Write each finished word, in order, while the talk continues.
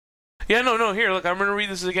Yeah, no. Here, look. I'm gonna read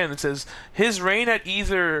this again. It says his reign at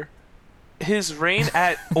either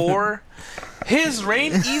or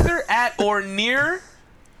near.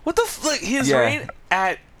 What the like his reign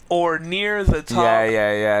at or near the top.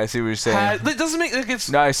 Yeah. I see what you're saying. It doesn't make like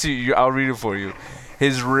it's. No, I see. I'll read it for you.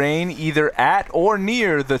 His reign either at or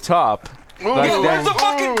near the top. Like where's the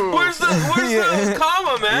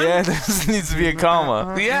comma, man? Yeah, there needs to be a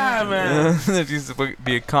comma. Yeah, man. There needs to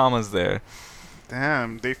be a commas there.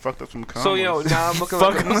 Damn, they fucked up some commas. So now I'm looking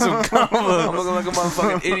like some commas. I'm looking like a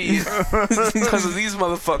motherfucking idiot because of these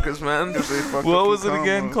motherfuckers, man. What was it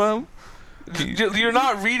again, Clem? You're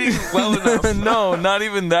not reading well enough. No, not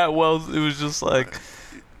even that well. It was just like.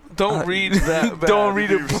 Don't read that bad. Don't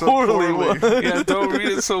read it poorly. Yeah, don't read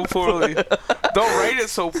it so poorly. Don't write it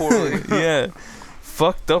so poorly. Yeah.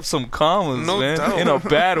 Fucked up some commas, man. Doubt. In a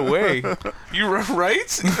bad way. You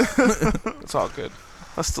right? It's all good.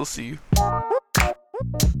 I'll still see you.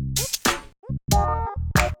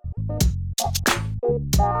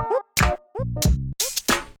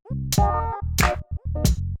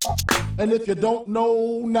 And if you don't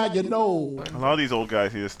know, now you know. A lot of these old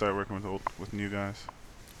guys need to start working with new guys.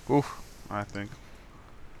 Oof. I think.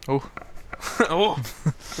 Oh. Oh.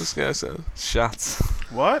 This guy says. Shots.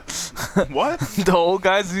 What? What? The old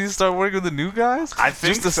guys need to start working with the new guys? I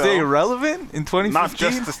think just to so. stay relevant in 2015? Not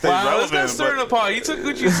just to stay Wow, relevant. this guy's stirring a pot. He took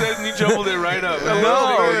what you said and he jumbled it right up. Man. No.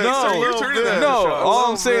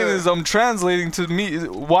 All I'm saying is I'm translating to me.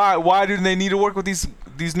 Why do they need to work with these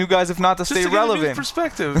new guys if not to stay relevant? Get a new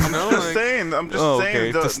perspective, you know? I'm just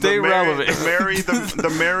saying. To stay relevant.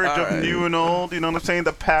 The marriage of new and old. You know what I'm saying?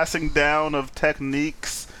 The passing down of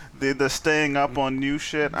techniques. The staying up on new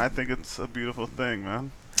shit. I think it's a beautiful thing,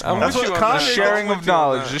 man. That's what Kanye sharing of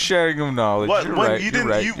knowledge. Just sharing of knowledge. What? You're When right. you You're didn't,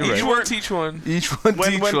 right. you, You're you right. weren't teach one. Each one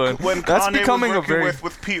teach one. When That's Kanye becoming was a very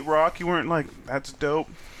with Pete Rock, you weren't like, that's dope.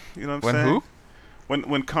 You know what I'm when saying? who?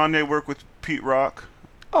 When Kanye worked with Pete Rock.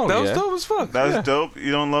 Oh, that yeah. was dope as fuck. That was dope.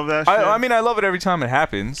 You don't love that shit? I mean, I love it every time it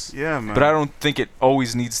happens. Yeah, man. But I don't think it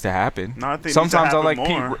always needs to happen. No, I think sometimes I like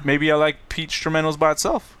more. Pete. Maybe I like Pete instrumentals by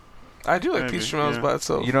itself. I do like Maybe, Pete Instrumentals by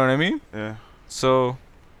itself. You know what I mean? Yeah. So,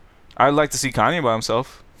 I'd like to see Kanye by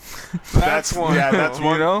himself. That's one. Yeah, that's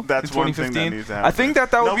one. You know, that's one thing that needs to happen. I think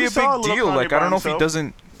that would be a big deal. Like, I don't know if he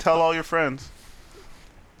doesn't tell all your friends.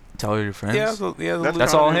 Tell all your friends. Yeah.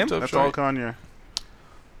 That's all him. That's all Kanye.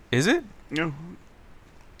 Is it? Yeah.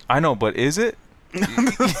 I know, but is it?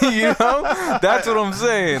 You know, that's what I'm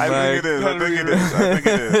saying. I think it is. I think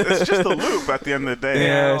it is. It's just a loop at the end of the day.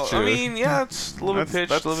 Yeah, true. I mean, yeah, it's a little bit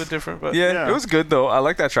pitched, a little bit different, but yeah, it was good though. I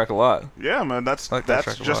like that track a lot. Yeah, man, that's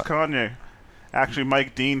just Kanye. Actually,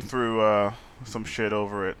 Mike Dean threw some shit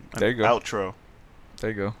over it. There you go. Outro. There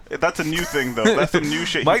you go. That's a new thing though. That's some new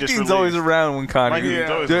shit. Mike Dean's always around when Kanye. Mike Dean's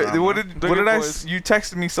always around. What did I? You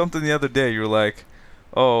texted me something the other day. You were like,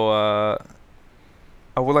 "Oh,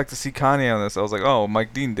 I would like to see Kanye on this." I was like, "Oh,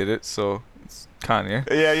 Mike Dean did it, so it's Kanye."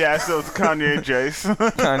 Yeah. So it's Kanye and Jace.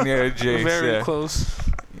 Kanye and Jace. Very close.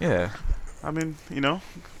 Yeah. I mean, you know,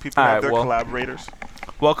 people have their collaborators.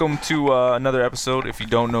 Welcome to another episode. If you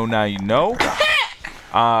don't know, now you know.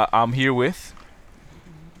 I'm here with.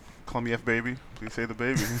 Call me F Baby. Please say the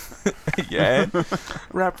baby. Yeah.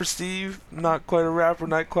 Rapper Steve, not quite a rapper,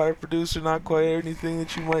 not quite a producer, not quite anything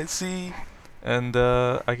that you might see. And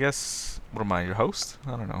I guess, what am I, your host?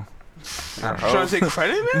 I don't know. Trying to take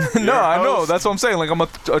credit, man? No, I know. That's what I'm saying. Like, I'm I'm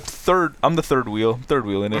the third wheel. Third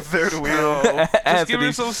wheel in it. Third wheel. Just give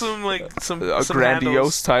yourself some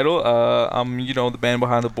grandiose title. I'm, the man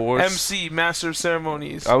behind the boards. MC, Master of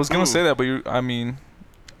Ceremonies. I was gonna say that, but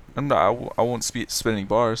I won't spit any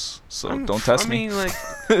bars, so don't test me. I mean, like,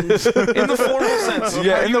 in the formal sense.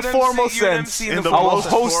 Yeah, in the formal sense. I will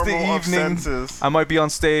host the evening. Senses. I might be on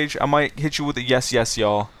stage. I might hit you with a yes,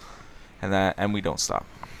 y'all, and we don't stop.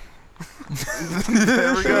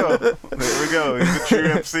 There we go. He's a true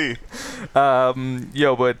MC.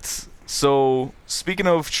 But so speaking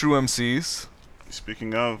of true MCs.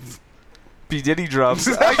 Speaking of. P. Diddy drops.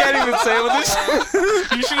 I can't even say it with this.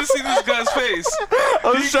 You should have seen this guy's face.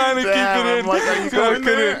 I was trying to keep it in. I'm like, are you going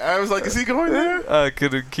there? I was like, is he going there? I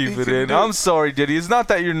couldn't keep it in. I'm sorry, Diddy. It's not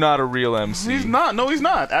that you're not a real MC. He's not. No, he's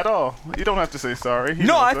not at all. You don't have to say sorry.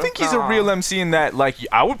 No, I think he's a real MC in that, like,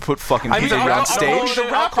 I would put fucking P. Diddy on stage. He's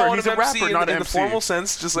a rapper. He's a rapper, not an in the MC. formal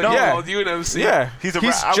sense, just like No. you called you an MC. Yeah, he's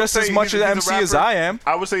just as much an MC as I am.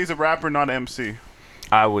 I would say he's a rapper, not an MC.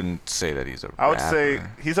 I wouldn't say that he's a rapper. I would say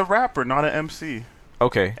he's a rapper, not an MC.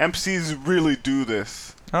 Okay. MCs really do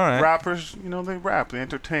this. All right. Rappers, they rap, they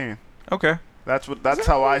entertain. Okay. That's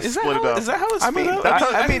how I split it up. Is that how it's split up?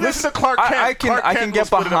 I mean, listen to Clark Kent. I can get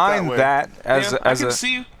behind that as I a. can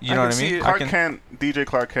see. You know what I mean? Clark Kent, DJ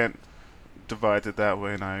Clark Kent, divides it that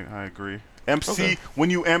way, and I agree. MC, when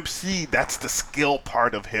you MC, that's the skill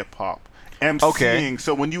part of hip hop. MCing. Okay.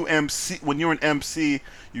 So when you're an MC,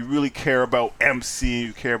 you really care about MC.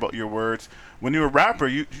 You care about your words. When you're a rapper,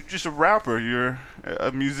 you're just a rapper. You're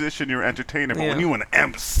a musician. You're an entertainer. But when you're an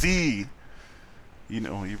MC,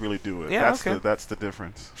 you really do it. Yeah, That's the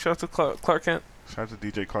difference. Shout out to Clark Kent. Shout out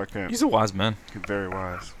to DJ Clark Kent. He's a wise man. He's very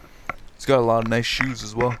wise. He's got a lot of nice shoes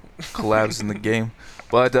as well. Collabs in the game.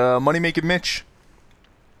 But Money Making Mitch.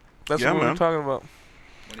 That's what we're talking about.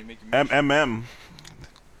 MMM.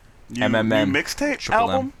 New mixtape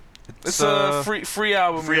Triple album? It's a free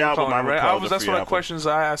album. Free album, right? That's one of the album. questions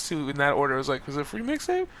I asked too in that order. I was like, was it a free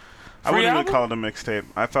mixtape? I wouldn't even call it a mixtape.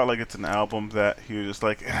 I felt like it's an album that he was just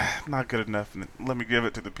like, not good enough. Let me give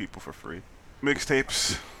it to the people for free.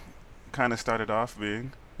 Mixtapes kind of started off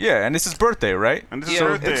being. Yeah, and it's his birthday, right? And this is his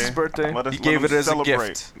birthday. It's his birthday. Let He gave it as a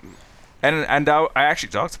gift. And I actually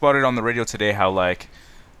talked about it on the radio today, how like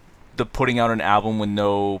the putting out an album with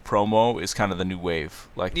no promo is kind of the new wave.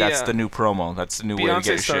 Like that's the new promo. That's the new way to get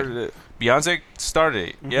your shit. Beyonce started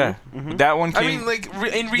it. Yeah. That one came. I mean, like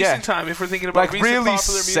in recent time, if we're thinking about like recent really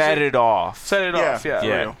popular music, set it off.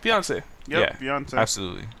 Yeah. Beyonce. Yep, Beyonce.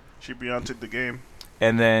 Absolutely. She Beyonce'd the game.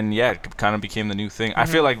 And then it kind of became the new thing. I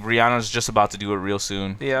feel like Rihanna's just about to do it real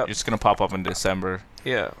soon. Yeah. It's gonna pop up in December.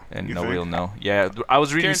 Yeah. And You nobody will think? know. Yeah. I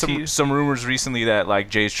was reading Guaranteed. some rumors recently that like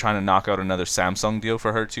Jay's trying to knock out another Samsung deal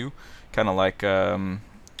for her too. Kind of like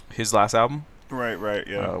his last album. Right,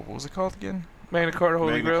 yeah. What was it called again? Magna Carta,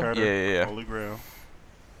 Holy Grail. Carta, Yeah. Holy Grail.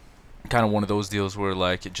 Kind of one of those deals where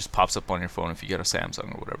like it just pops up on your phone if you get a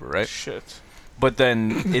Samsung or whatever, right? Shit. But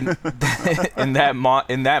then in in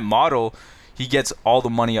that model, he gets all the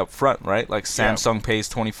money up front, right? Like Samsung pays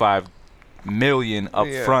 $25 million up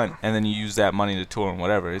front, and then you use that money to tour and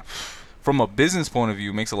whatever. From a business point of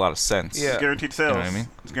view, it makes a lot of sense. Yeah. It's guaranteed sales. You know what I mean?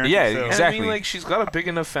 It's guaranteed Yeah, sales. exactly. And I mean, like, she's got a big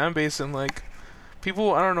enough fan base, and like,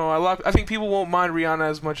 people, I don't know, I think people won't mind Rihanna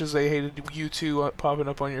as much as they hated U2 popping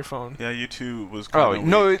up on your phone. Yeah, U2 was Oh kind of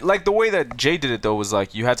no! Like the way that Jay did it though was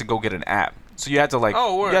like you had to go get an app, so you had to like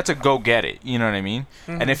you had to go get it. You know what I mean?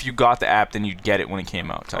 And if you got the app, then you'd get it when it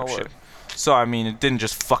came out, type shit. So I mean, it didn't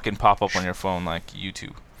just fucking pop up on your phone like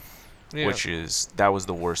YouTube, which that was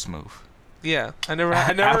the worst move. Yeah,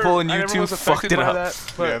 Apple and YouTube fucked it up.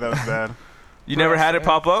 Yeah, that was bad. You never had it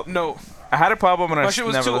pop up? No. I had it pop up and I My shit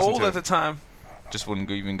was never too listened old to at the time. Just wouldn't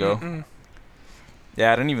even go.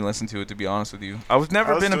 Yeah, I didn't even listen to it, to be honest with you. I've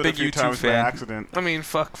never been a big YouTube fan. Accident. I mean,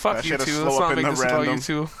 fuck shit is YouTube. slow Let's up not in make the this about random.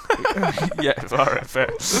 YouTube. Yeah, all right, fair.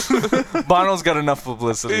 Bono's got enough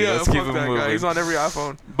publicity. Yeah, Let's fuck keep him that moving. guy. He's on every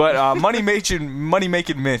iPhone. But Money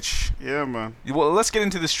Making Mitch. Yeah, man. Well, let's get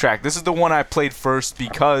into this track. This is the one I played first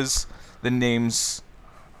because the names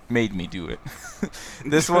made me do it.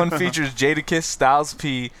 This one features Jadakiss, Styles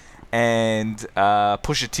P, and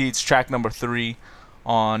Pusha T. It's track number 3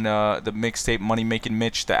 on the mixtape Money Making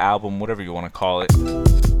Mitch, the album, whatever you want to call it.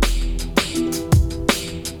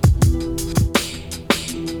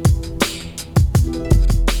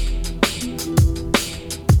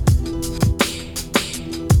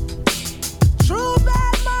 True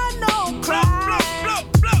bad man, no cry.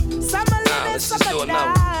 Some are living, some are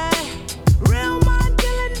die. Real man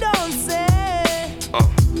killing, don't say.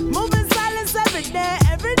 Moving silence every day,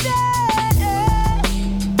 every day.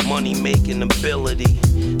 Money making ability.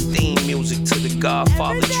 Theme music to the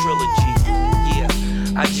Godfather trilogy. Yeah,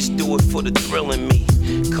 I just do it for the thrill in me.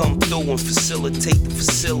 Come through and facilitate the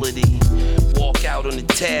facility. Walk out on the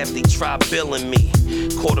tab, they try billing me.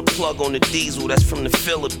 Caught a plug on the diesel, that's from the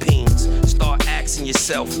Philippines. Start asking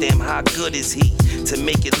yourself, damn, how good is he? To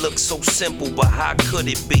make it look so simple, but how could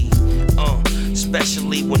it be?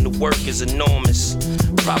 Especially when the work is enormous.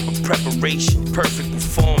 Proper preparation, perfect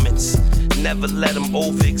performance. Never let them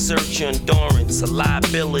overexert your endurance. A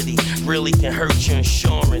liability really can hurt your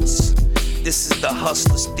insurance. This is the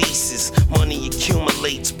hustler's thesis. Money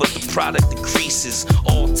accumulates, but the product decreases.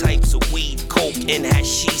 All types of weed, coke, and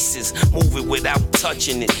hashishes. Move it without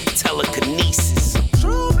touching it. Telekinesis.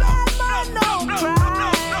 True bad man, no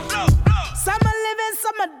cry. Some are living,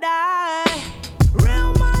 some are die.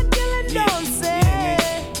 Real man killing, don't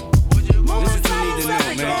say. Moving silence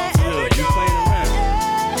every day, every day.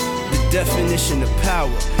 Definition of power.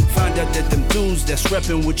 Find out that them dudes that's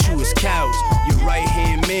reppin' with you is cowards. Your right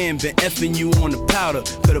hand man been effing you on the powder.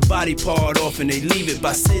 Cut a body part off and they leave it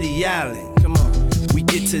by City Island. Come on, we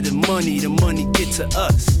get to the money get to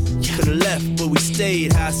us. Could've left, but we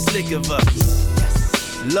stayed. How slick of us.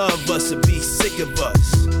 Love us or be sick of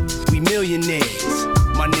us. We millionaires.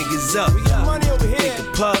 My niggas up. We got money over here. Think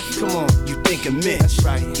of Puff, come on, you think of Mitch. That's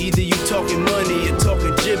right. Either you talking money or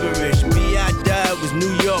talking gibberish. Me, I died was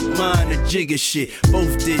New York mine or Jigga shit.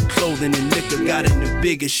 Both did clothing and liquor, got in the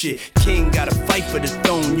bigger shit. King gotta fight for the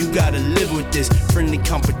throne, you gotta live with this. Friendly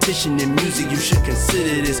competition in music, you should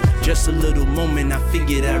consider this. Just a little moment, I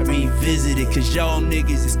figured I'd revisit it. Cause y'all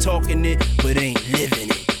niggas is talking it, but ain't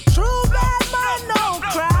living it. True bad man, no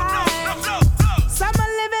cry. Some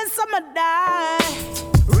are living, some are die.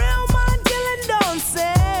 Real man killing, don't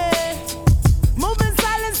say. Moving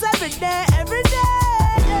silence every day, every day.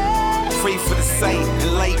 Pray for the sight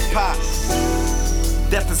and light pop.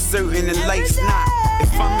 Death is certain and life's not.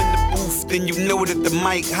 If I'm in the booth, then you know that the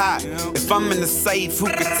mic hot. If I'm in the safe, who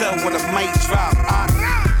can tell what I might drop?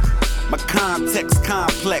 My context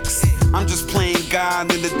complex. I'm just playing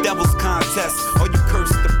God in the devil's contest. Or you curse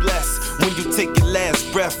the bless when you take your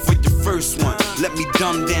last breath for your first one. Let me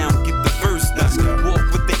dumb down, get the verse done.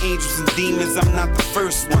 Walk with the angels and demons, I'm not the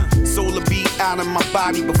first one. Soul will be out of my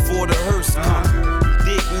body before the hearse come.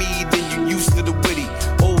 You dig me, then you used to the witty.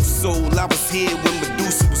 Old soul, I was here when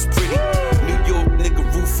Medusa was pretty. New York nigga,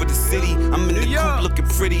 roof for the city. I'm in the coupe looking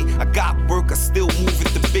pretty. I got work, I still move it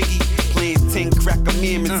to Biggie. Playing 10 crack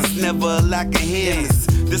amendments, it's never a lack of hands.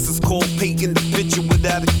 This is called painting the picture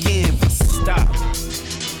without a canvas. Stop.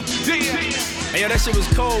 Hey, yo, that shit was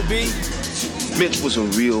cold, B. Mitch was a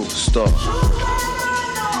real star. So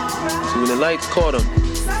when the lights caught him,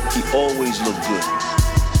 he always looked good.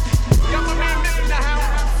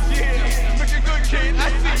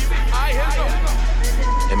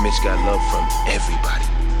 And Mitch got love from everybody.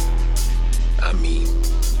 I mean,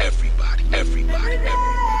 everybody.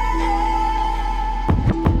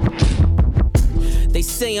 They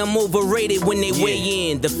say I'm overrated when they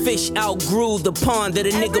weigh in. The fish outgrew the pond that a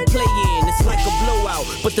nigga play in. It's like a blowout,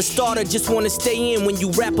 but the starter just wanna stay in when you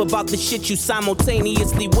rap about the shit you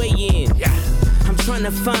simultaneously weigh in. I'm trying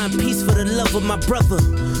to find peace for the love of my brother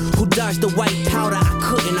who dodged the white powder. I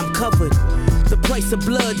couldn't, I'm covered. The price of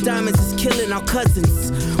blood diamonds is killing our cousins,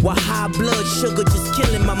 while high blood sugar just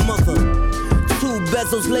killing my mother. 2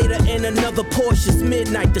 bezels later and another Porsche's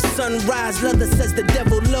midnight. The sunrise leather says the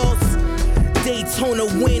devil lost. Daytona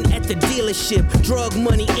win at the dealership. Drug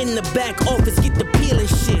money in the back office, get the peeling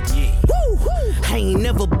shit. Woo! I ain't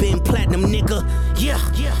never been platinum, nigga. Yeah.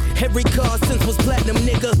 Every car since was platinum,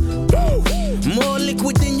 nigga. Woo! More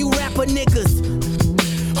liquid than you rapper niggas.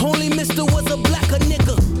 Only Mr. was a blacker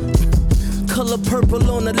nigga. Color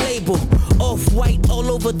purple on the label. Off-white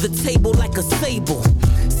all over the table like a sable.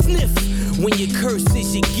 Sniff. When your curse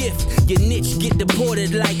is your gift, your niche get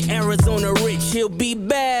deported like Arizona Rich. He'll be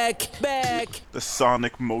back. The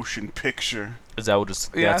Sonic Motion Picture. Is that what it's?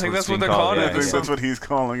 Yeah, I think that's what they're calling I it. think that's what he's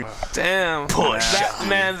calling it. Damn.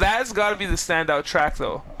 Man, that's got to be the standout track,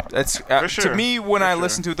 though. That's For sure. To me, when For I sure.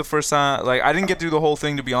 listened to it the first time, like I didn't get through the whole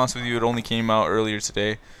thing, to be honest with you. It only came out earlier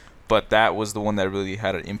today, but that was the one that really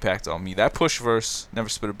had an impact on me. That Push verse, never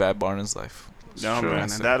spit a bad bar in his life. No, Sure.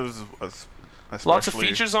 man, and that was Lots of especially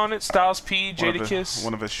features on it. Styles P, Jadakiss,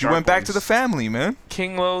 one of his You sharp went back to the ones. family, man.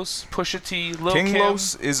 King Los, Pusha T, Lil King Kim.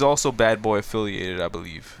 Los is also Bad Boy affiliated, I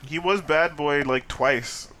believe. He was Bad Boy like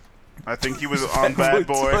twice. I think he was on Bad Bad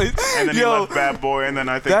Boy Boy, twice. and then he Yo, left Bad Boy, and then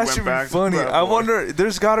I think That went should be back funny. to Bad I Boy. wonder,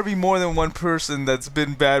 there's got to be more than one person that's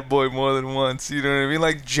been Bad Boy more than once. You know what I mean?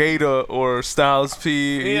 Like Jada or Styles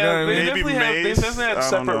P. You Yeah, know what I they mean? Maybe definitely Mace, have I don't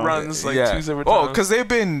separate know. runs, like two separate Oh, times. because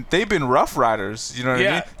they've been Rough Riders. You know what I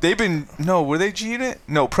Yeah. mean? They've been were they G in it?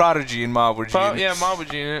 No, Prodigy and Mob were G in it. Yeah, Mob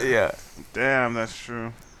G in it. Yeah. Damn, that's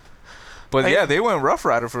true. But Hey. yeah, they went Rough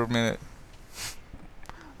Rider for a minute.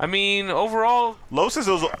 I mean, overall, Los is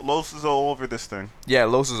all over this thing. Yeah,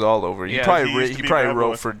 Los is all over. He Yeah, probably he used to be probably Bad wrote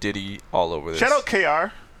Boy. for Diddy all over this. Shout out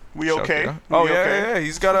KR. We Shout out okay? Diddy. We Oh okay? yeah.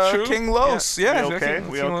 He's got a True. King Los. Yeah. We okay?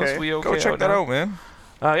 We King Los, okay? we Go check that now. out, man.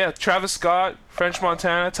 Yeah, Travis Scott, French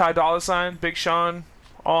Montana, Ty Dolla $ign, Big Sean,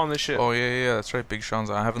 all on this shit. Oh yeah, that's right. Big Sean's.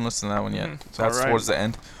 I haven't listened to that one yet. So that's Alright. towards the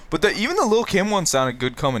end. But even the Lil Kim one sounded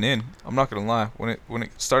good coming in. I'm not gonna lie. When it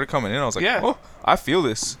started coming in, I was like, Yeah. oh, I feel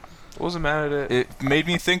this. Wasn't mad at it. It made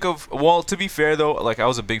me think of. Well, to be fair though, like I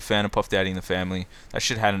was a big fan of Puff Daddy and the Family. That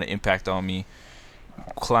shit had an impact on me.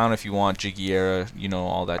 Clown if you want, Jiggy Era, you know,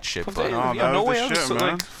 all that shit. Puff But Daddy- Oh, Yeah, that No was Way the Out shit, is, man.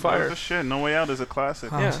 like, That fire. was the shit. No Way Out is a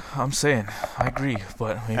classic. Yeah. I'm saying, I agree,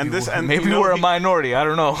 but maybe, And maybe you know, we're a he- minority. I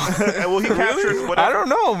don't know. Well, he captured whatever. I don't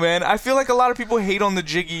know, man. I feel like a lot of people hate on the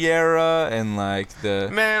Jiggy Era and like the.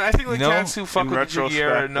 Man, I think the No, cats who fuck in with the Jiggy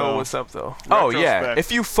Era retrospect, know though. what's up, though. Oh yeah, Retrospect.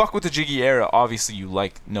 if you fuck with the Jiggy Era, obviously you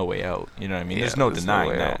like No Way Out. You know what I mean? There's no denying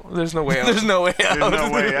way that. Out. There's no way out. There's no way out. There's no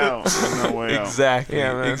way out. There's no way out. Exactly.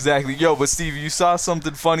 Yeah, man. Exactly. Yo, but Steve, you saw toss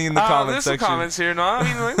something funny in the comment there's some section. comments here. No, I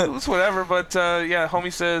mean, like, it's whatever. But yeah,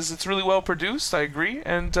 homie says it's really well produced. I agree.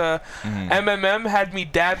 And MMM had me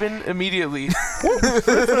dabbing immediately.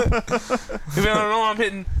 If you don't know, I'm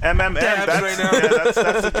hitting MMM. dabs right now. Yeah, that's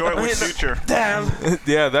the joint I'm with hitting Future. Dab.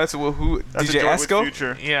 Yeah, that's who That's the DJ joint with Esco.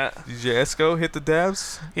 Future. Yeah. DJ Esco hit the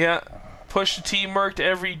dabs. Yeah. Push T murked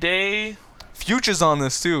every day. Future's on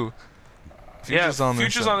this too. Future's on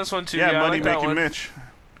this one too. Yeah, I Money like that Making one. Mitch.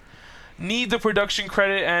 Need the production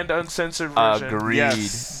credit and uncensored version. Agreed.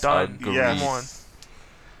 Yes. Done. Agreed. Yes.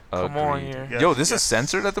 Come on. Come on Agreed. here. Yes, Yo, this yes. is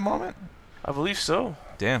censored at the moment? I believe so.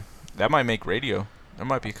 Damn. That might make radio. There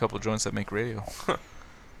might be a couple joints that make radio.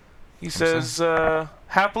 He says,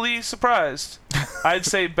 happily surprised. I'd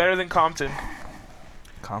say better than Compton.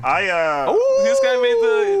 Compton. This guy made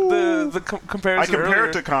the I comparison compare earlier.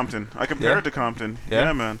 it to Compton. Yeah? it to Compton. Yeah?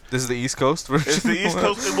 Yeah, man. This is the East Coast version. It's the East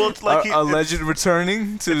Coast. Well, it's like a legend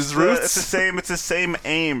returning to his roots. It's the same. It's the same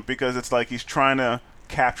aim because it's like he's trying to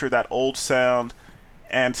capture that old sound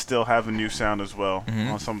and still have a new sound as well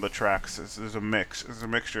on some of the tracks. There's a mix. There's a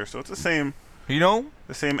mixture. So it's the same. You know?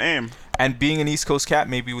 The same aim. And being an East Coast cat,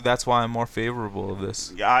 maybe that's why I'm more favorable of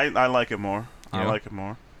this. Yeah, I like it more. I Yeah. like it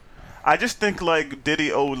more. I just think like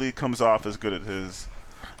Diddy only comes off as good as his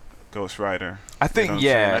Ghost Rider. I think, You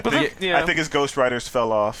know what I'm yeah. saying? I think his Ghost Riders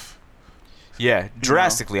fell off. Yeah,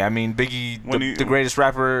 drastically. I mean, Biggie, the greatest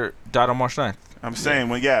rapper, died on March 9th. I'm saying,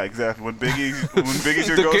 exactly. When Biggie's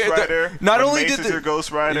your The Ghost ga- the- Rider, not when only Mace did is the- your Ghost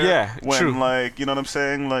Rider, Yeah, when true. like you know what I'm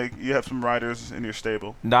saying, like you have some riders in your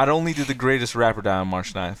stable. Not only did the greatest rapper die on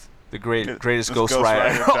March 9th, the greatest This Ghost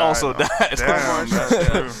Rider also died. Damn, that's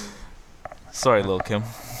true. Sorry, Lil Kim.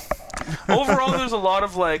 Overall, there's a lot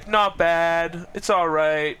of like, not bad, it's all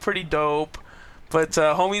right, pretty dope. But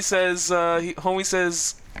homie says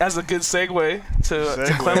as a good segue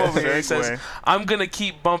to Clem over here. He says, "I'm gonna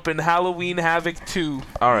keep bumping Halloween Havoc 2."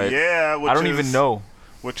 All right. Yeah, I don't even know.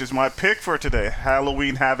 Which is my pick for today,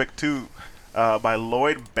 Halloween Havoc 2, by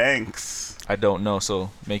Lloyd Banks. I don't know,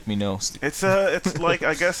 so make me know. It's like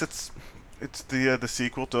I guess it's the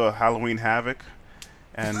sequel to Halloween Havoc,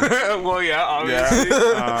 and well, yeah, obviously.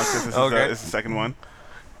 because this is the second one,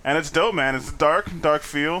 and it's dope, man. It's a dark Oh,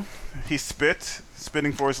 feel. He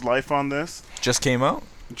spitting for his life on this. Just came out?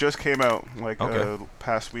 Just came out like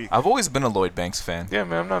past week. I've always been a Lloyd Banks fan. Yeah,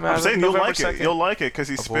 man, I'm not mad. I'm saying you'll like 2nd. it. You'll like it because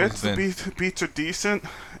he I've always spits. The beats are decent.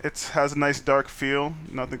 It has a nice dark feel.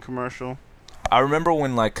 Nothing commercial. I remember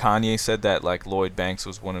when like Kanye said that like Lloyd Banks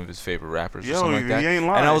was one of his favorite rappers or Yo, something like that. he ain't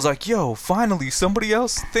And I lying. was like, yo, finally somebody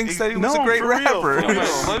else thinks that he was a No, great for real, rapper. for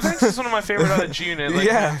real. Lloyd Banks is one of my favorite out of G-Unit. Like,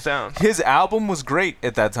 Yeah. hands down. His album was great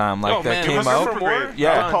at that time. Like Oh, that man, came Hunger out. for More?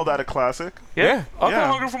 Yeah. I call that a classic. Yeah. I'll Yeah.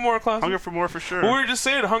 call Hunger for More a classic. Hunger for More for sure. Well, we were just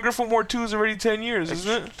saying, Hunger for More 2 is already 10 years,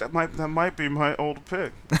 isn't it? That might be my old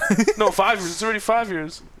pick. No, 5 years. It's already 5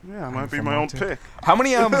 years. Yeah, it might be my old pick. How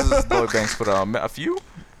many albums has Lloyd Banks put out? A few?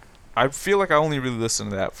 I feel like I only really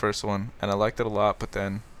listened to that first one, and I liked it a lot, but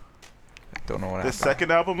then I don't know what The happened.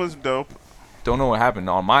 second album was dope. Don't know what happened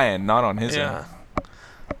on my end, not on his Yeah. end.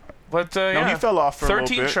 But, No, yeah. he fell off for a little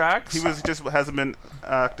 13 bit. tracks. He hasn't been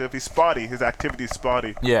active. He's spotty. His activity's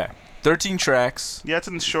spotty. Yeah. 13 tracks. Yeah, it's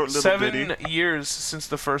in short little 7 ditty. years since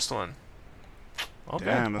the first one. Okay.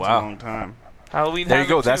 Damn, that's Wow. a long time. Halloween There you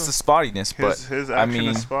Havoc go. That's 2. the spottiness, but His I action mean,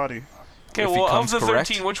 is spotty. Okay, if he well, of comes the correct-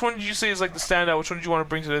 13, which one did you say is like the standout? Which one did you want to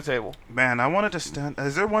bring to the table? Man, I wanted to stand.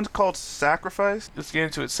 Is there one called Sacrifice? Let's get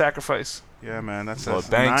into it. Sacrifice. Yeah, man, that's a Lloyd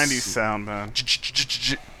Banks. 90s sound, man.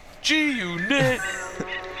 G-Unit.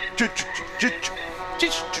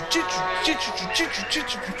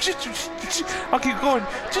 I'll keep going.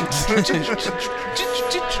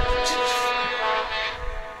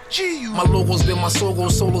 My logo's been my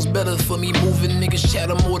solo's better for me. Moving niggas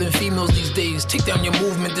chatter more than females these days. Take down your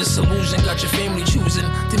movement, disillusion. Got your family choosing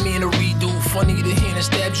to me in a redo. Funny the hand that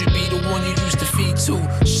stabs you be the one you used to feed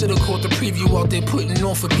to. Should've caught the preview out there putting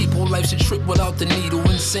on for people. Life's a trip without the needle.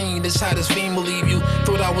 Insane, this how this fame will leave you.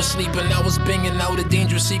 Thought I was sleeping, I was banging out a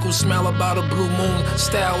dangerous sequel. Smell about a blue moon,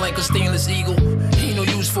 style like a stainless eagle. Ain't no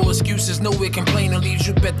use for excuses, nowhere complaining leaves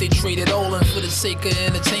you. Bet they trade it all in for the sake of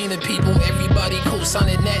entertaining people. Everybody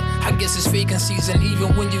co-signing that. I guess it's vacant season.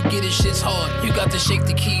 Even when you get it, shit's hard. You got to shake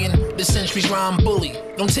the key and the century's rhyme bully.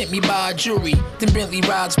 Don't tempt me by a jury. Then Bentley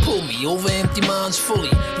rides pull me over empty minds fully.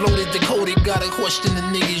 Loaded, decoded, gotta question the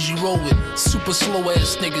niggas you roll with. Super slow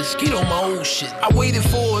ass niggas, get on my old shit. I waited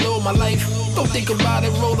for it all my life. Don't think about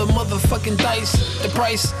it, roll the motherfucking dice. The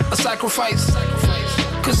price, a sacrifice.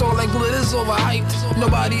 Cause all that glitter's overhyped.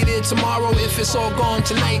 Nobody there tomorrow if it's all gone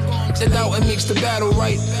tonight. The doubt it makes the battle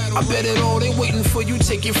right. I bet it all, they waiting for you,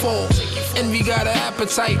 take your fall. Envy got an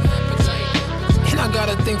appetite. And I got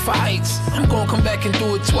gotta think for heights. I'm gonna come back and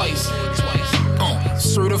do it twice.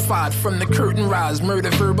 Certified from the curtain rise, murder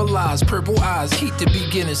verbalized, purple eyes, heat the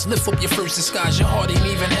beginners. Lift up your first disguise, your heart ain't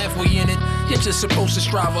even halfway in it. You're just supposed to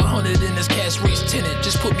strive 100 in this cash race tenant.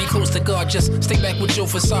 Just put me close to God, just stay back with your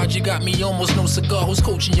facade. You got me almost no cigar, who's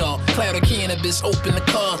coaching y'all? Cloud of cannabis, open the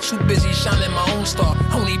car, too busy shining my own star.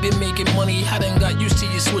 Only been making money, I done got used to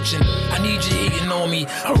you switching. I need you hating on me,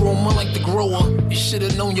 aroma like the grower. You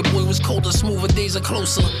should've known your boy was colder, smoother days are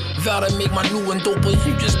closer. Vow to make my new one doper,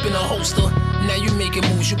 you just been a hoster. Now you making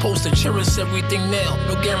moves, you supposed to cherish everything now.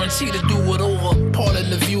 No guarantee to do it over. Part of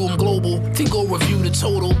the view, I'm global. Then go review the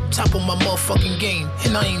total. Top of my motherfucking game.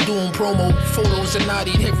 And I ain't doing promo. Photos are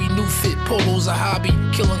naughty, every new fit. Polo's a hobby.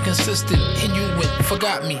 Killing consistent. And you went,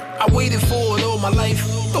 forgot me. I waited for it all my life.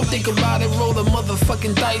 Don't think about it, roll the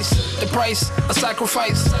motherfucking dice. The price, a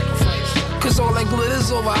sacrifice. Cause all that glitter's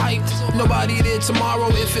overhyped. Nobody there tomorrow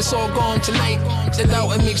if it's all gone tonight. The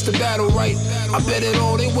doubt it makes the battle right. I bet it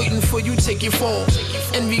all, they waiting for you, take your fall.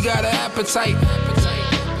 Envy got an appetite.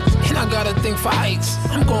 And I gotta think for heights.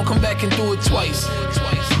 I'm gonna come back and do it twice.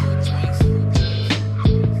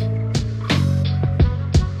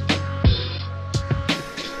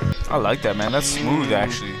 I like that, man. That's smooth,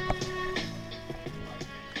 actually.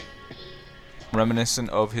 Reminiscent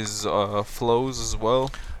of his flows as well.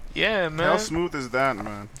 Yeah, man. How smooth is that,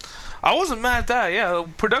 man? I wasn't mad at that. Yeah,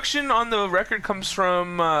 production on the record comes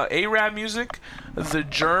from A-Rap Music, The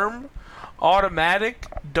Germ, Automatic,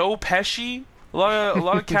 Doe Pesci. A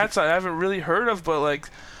lot of cats I haven't really heard of, but like,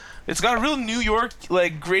 it's got a real New York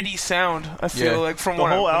like gritty sound. I feel like from the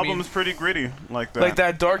what whole I album mean, is pretty gritty, like that. Like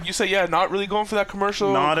that dark. You say, yeah, not really going for that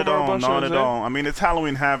commercial. Not at all. Not at all. I mean, it's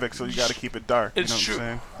Halloween Havoc, so you got to keep it dark. It's you know true. What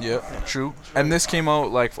I'm saying? Yeah, true. And this came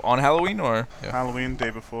out like on Halloween or Halloween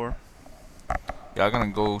day before. Yeah, I'm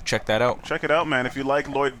gonna go check that out. Check it out, man. If you like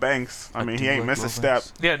Lloyd Banks, I mean, he ain't missed a step.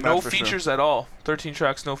 Yeah, no features at all. 13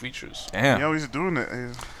 tracks, no features. Damn. Yeah, he's doing it.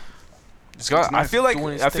 It's got, nice. I feel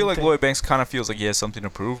like Lloyd Banks kind of feels like he has something to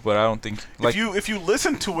prove, but I don't think. Like, if you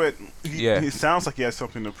listen to it, he sounds like he has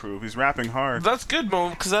something to prove. He's rapping hard. That's good, Mo,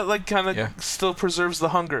 because that like kind of still preserves the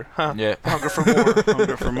hunger, huh? Yeah, hunger for more.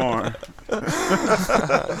 Hunger for more.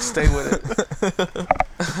 Stay with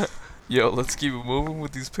it. Yo, let's keep it moving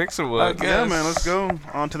with these picks or what? Yeah, man, let's go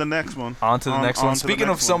on to the next one. On to the next one. Speaking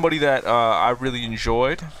of somebody that I really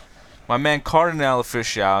enjoyed, my man Cardinal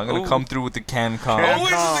Official. I'm gonna come through with the CanCon. Always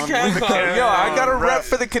the CanCon. Yo, I got a rep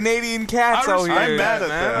for the Canadian cats out here. I'm mad at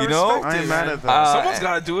that. You know, I'm mad at that. Someone's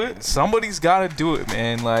gotta do it. Somebody's gotta do it,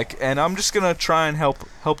 man. Like, and I'm just gonna try and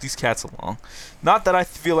help these cats along. Not that I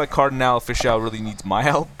feel like Cardinal Official really needs my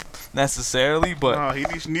help necessarily, but no, he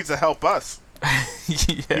needs to help us.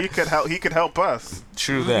 Yeah. He could help us.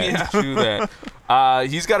 True that. True that.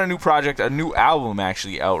 He's got a new project, a new album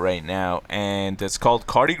actually out right now, and it's called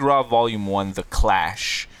Cardi Gras Volume 1: The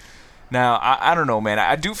Clash. Now, I don't know, man.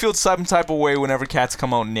 I do feel some type of way whenever cats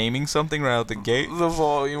come out naming something right out the gate. The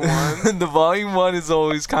Volume 1. The Volume 1 is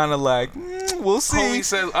always kind of like, we'll see.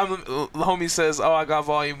 Homie says, oh, I got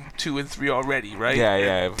Volume 2 and 3 already, right?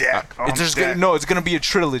 Yeah. It's gonna be a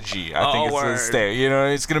trilogy. I think it's gonna stay. You know,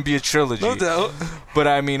 it's gonna be a trilogy. No doubt. But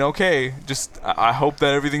I mean, okay. Just I hope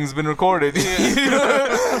that everything's been recorded. Yeah.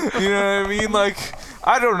 You know what I mean? Like,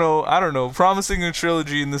 I don't know. Promising a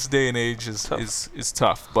trilogy in this day and age is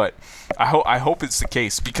tough, but I hope it's the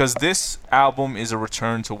case, because this album is a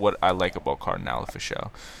return to what I like about Cardinal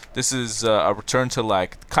Official. This is a return to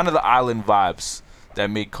like kind of the island vibes that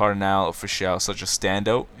made Cardinal Official such a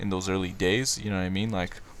standout in those early days. You know what I mean?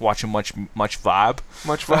 Like watching much vibe.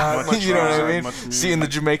 Much vibe. You know what I mean? Seeing the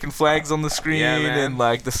Jamaican flags on the screen and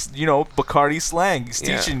like this, Bacardi slang. He's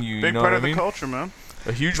teaching you. Big you know part what of I mean? the culture, man.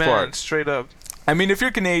 A huge man, part. Straight up. I mean, if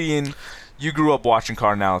you're Canadian, you grew up watching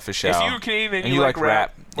Cardinal Official. If you're Canadian and you like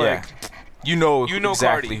rap, you know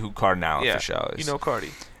exactly Cardi. who Cardinal Official is. You know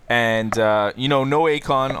Cardi. And no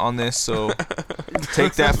Akon on this, so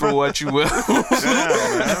take that for what you will.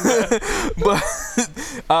 But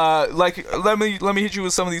let me hit you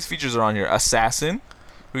with some of these features are on here. Assassin,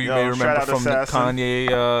 who you may remember from the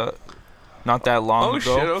Kanye not that long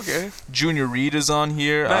ago. Oh shit, okay. Junior Reid is on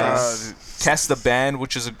here. Nice. Kes the Band,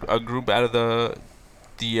 which is a group out of the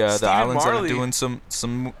islands that are doing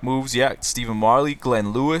some moves. Yeah, Stephen Marley,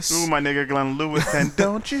 Glenn Lewis. Ooh, my nigga Glenn Lewis. And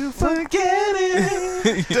don't you forget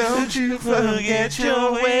it. Don't you forget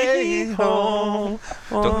your way home.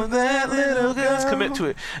 Oh, that little girl. Let's commit to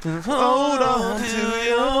it. Hold on to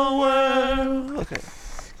your world. Okay.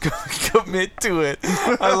 commit to it.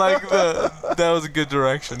 I like that was a good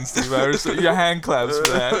direction, Steve. Your hand claps for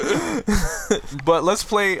that. But let's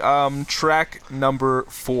play track number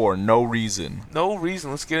 4, No Reason. No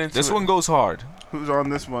Reason. Let's get into this it. one goes hard. Who's on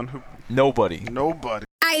this one? Nobody. Nobody.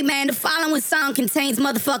 Hey man, the following song contains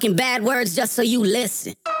motherfucking bad words just so you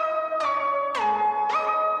listen.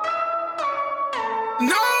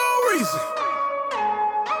 No reason.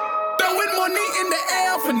 Throwing money in the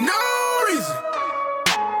air for no reason.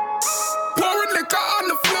 Pouring liquor on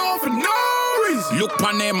the floor for no reason. Look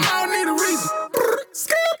on them. I don't need a reason.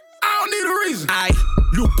 I don't need a reason. I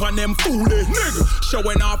look on them foolie, nigga.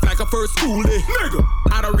 Showing off like a first schoolie, nigga.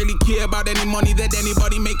 I don't really care about any money that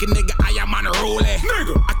anybody making, nigga. I am on a roll,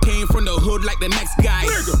 nigga. I came from the hood like the next guy,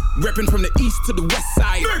 nigga. Reppin' from the east to the west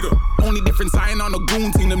side, nigga. Only difference I ain't on the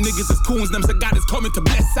goon team. Them niggas is coons. Them say God is coming to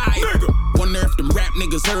bless side, nigga. Wonder if them rap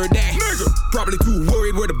niggas heard that, nigga. Probably too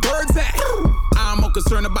worried where the birds at. I'm more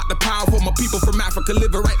concerned about the power for my people from Africa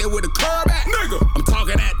living right there where the curb at, nigga. I'm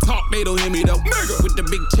talking that talk, they don't hear me though, nigga. With the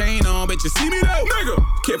big chain on, bet you see me though, nigga.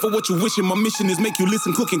 Careful what you wishing. My mission is make you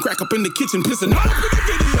listen, cooking, crack up in the kitchen, pissing all up in the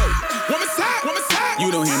video. Woman side, you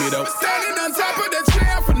don't hear me though. Standing on top of the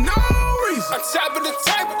chair for no reason. On top of the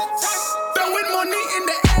type, throwing money in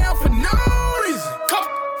the air for no reason.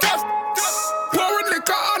 Pouring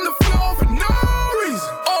liquor on the floor for no reason.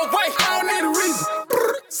 Oh wait, I don't need a reason.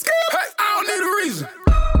 Hey, I don't need a reason.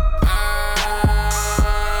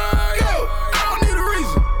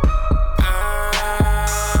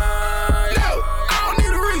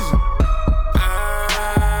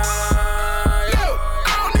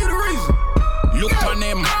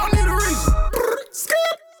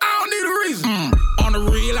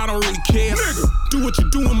 Do what you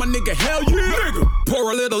doing, my nigga, hell yeah, nigga.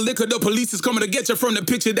 Pour a little liquor, the police is coming to get you from the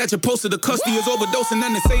picture that you posted. The custody is overdosing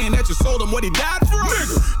and they're saying that you sold him what he died from,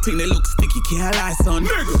 nigga. Think they look sticky, can't lie, son,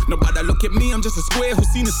 nigga. Nobody look at me, I'm just a square who's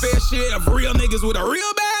seen his fair share of real niggas with a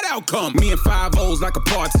real bad outcome. Me and 5 O's like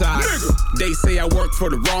apartheid, nigga. They say I work for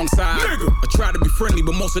the wrong side, nigga. I try to be friendly,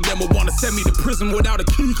 but most of them will wanna send me to prison without a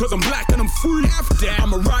key, cause I'm black and I'm free. After that,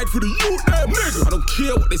 I'ma ride for the youth, them, nigga. I don't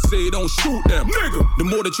care what they say, don't shoot them, nigga. The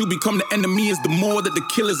more that you become the enemy is the more that the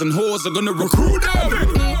killers and whores are gonna recruit them.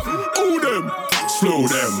 Ooh them, slow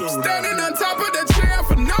them. Standing on top of the chair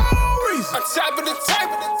for no reason. On top of the type,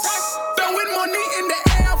 throwing money in the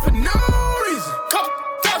air for no reason.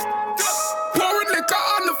 Pouring liquor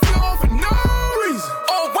on the floor for no reason.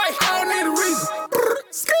 Oh wait, I don't need a reason.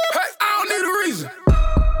 Hey, I don't need a reason.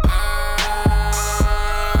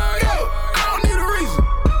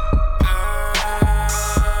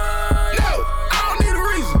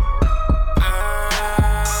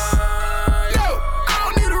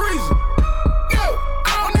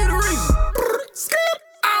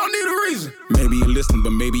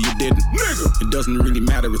 But maybe you didn't, nigga. It doesn't really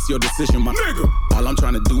matter, it's your decision, my nigga. All I'm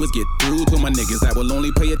trying to do is get through to my niggas that will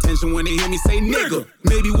only pay attention when they hear me say nigga.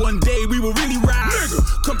 Maybe one day we will really rise,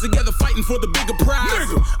 nigga. Come together fighting for the bigger prize,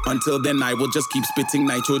 nigga. Until then I will just keep spitting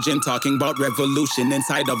nitrogen, talking about revolution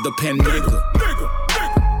inside of the pen, nigga.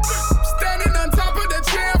 Standing on top of the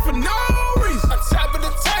chair for no reason. On top of the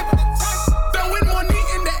type, throwing money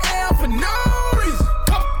in the air for no reason.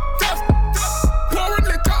 Pouring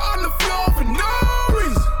liquor on the floor for no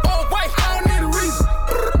reason. Oh wait, I don't need a reason.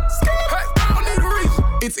 Hey, I don't need a reason.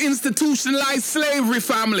 It's institutionalized slavery,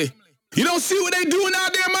 family. You don't see what they doing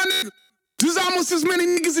out there, my nigga? There's almost as many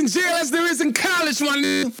niggas in jail as there is in college, my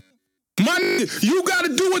nigga. My nigga, you gotta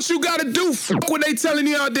do what you gotta do. Fuck what they telling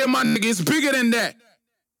you out there, my nigga. It's bigger than that.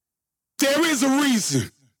 There is a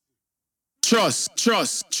reason. Trust.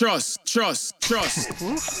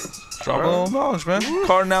 Drop a little knowledge, man.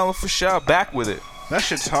 Cardinal for sure. Back with it. That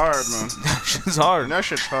shit's hard, man. That shit's hard. That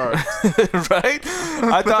shit's hard. Right?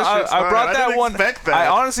 I thought I brought that one. That. I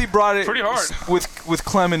honestly brought it pretty hard with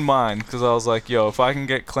Clem in mind, because I was like, yo, if I can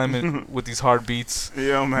get Clem with these hard beats,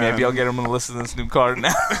 yo, man. maybe I'll get him to listen to this new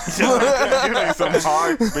Cardinal. Getting some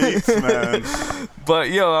hard beats, man.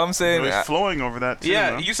 But yo, I'm saying it was flowing over that too.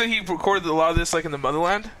 Yeah, man. you said he recorded a lot of this like in the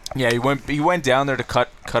motherland. Yeah, he went down there to cut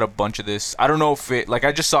a bunch of this. I don't know if it, like,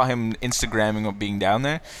 I just saw him Instagramming of being down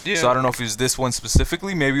there. Yeah. So I don't know if it was this one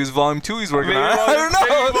specifically. Maybe it was Volume 2 he's working on. I don't know.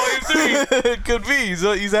 Volume 3. It could be. He's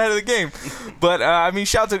ahead of the game. But I mean,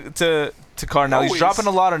 shout out to Cardinal. Always. He's dropping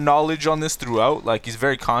a lot of knowledge on this throughout. Like, he's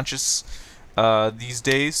very conscious these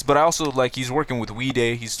days. But I also, like, he's working with We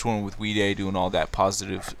Day. He's touring with We Day, doing all that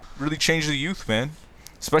positive. Really changed the youth, man.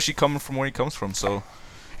 Especially coming from where he comes from. So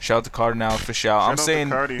shout out to Cardinal for sure. I'm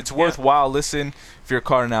saying it's worthwhile. Listen if you're a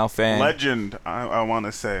Cardinal fan. Legend, I want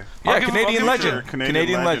to say. Yeah, Canadian legend.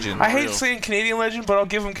 Canadian legend. I hate saying Canadian legend, but I'll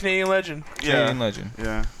give him Canadian legend. Canadian legend.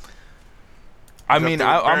 Yeah. I mean,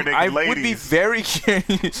 I would be very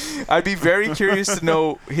curious. I'd be very curious to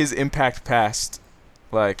know his impact past,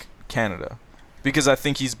 like, Canada, because I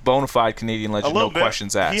think he's bona fide Canadian legend. No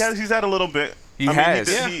questions asked. He's had a little bit. He has.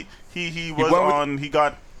 He was on. He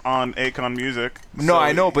got on Akon Music. No,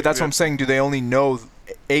 I know, but that's what I'm saying. Do they only know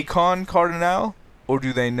Akon Cardinal, or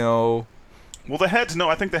do they know? Well, the heads know.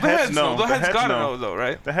 I think the heads know. The heads gotta know, though,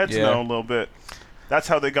 right? The heads know a little bit. That's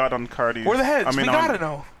how they got on Cardi. We're the heads. I mean, we gotta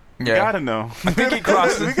know. We gotta know. I think he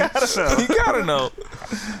crossed. We gotta know. We gotta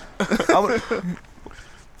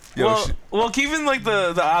know. Well, keeping like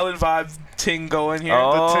the island vibe ting going here.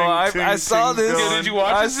 Oh, I saw this. Yeah, did you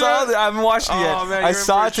watch it? I haven't watched it yet. Man, I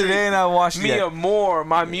saw it today and I watched it. Mia Moore,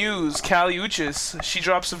 my muse, Kali Uchis, she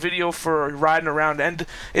drops a video for Riding Around, and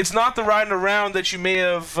it's not the Riding Around that you may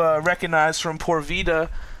have recognized from Por Vida.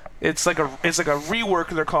 It's like a rework,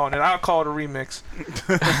 they're calling it. I'll call it a remix.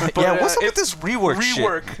 But, what's up with this rework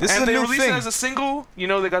shit? This is a they new released thing. it as a single. You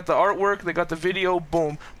know, they got the artwork, they got the video.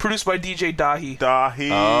 Boom, produced by DJ Dahi.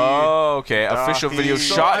 Oh, okay. Official video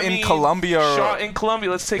shot in Colombia. Shot in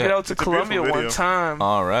Colombia. Let's take it out to Colombia one time.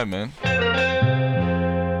 All right, man.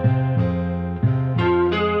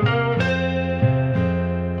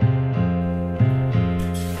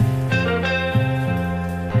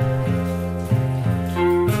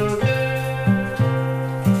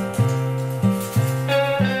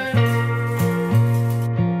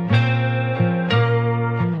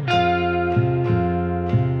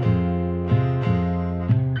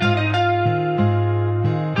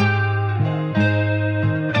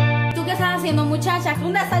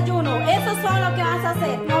 Un desayuno, eso es lo que vas a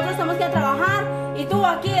hacer. Nosotros tenemos que trabajar y tú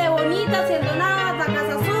aquí de bonita haciendo nada, la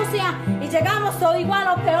casa sucia y llegamos todo igual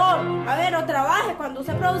o peor. A ver, o trabaje, cuando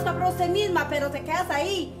usted produzca por usted misma, pero te quedas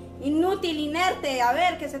ahí, inútil, inerte, a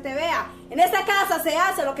ver, que se te vea. En esta casa se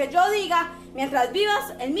hace lo que yo diga, mientras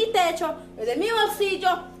vivas en mi techo, desde mi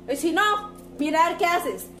bolsillo, y si no, mirar qué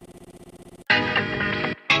haces.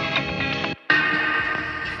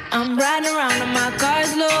 I'm riding around on my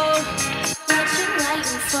car's low. What you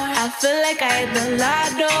waiting for? I feel like I hit the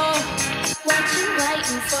lotto. What you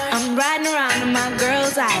waiting for? I'm riding around in my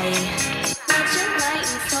girl's eye. What you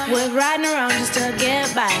waiting for? We're riding around just to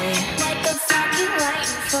get by. What the fuck you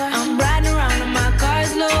waiting for? I'm riding around in my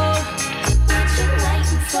car's low. What you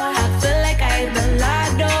waiting for? I feel like I hit the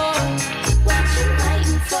lotto. What you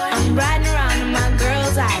waiting for? I'm riding around in my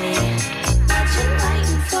girl's eye. What you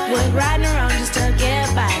waiting for? We're riding around just to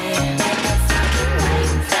get by.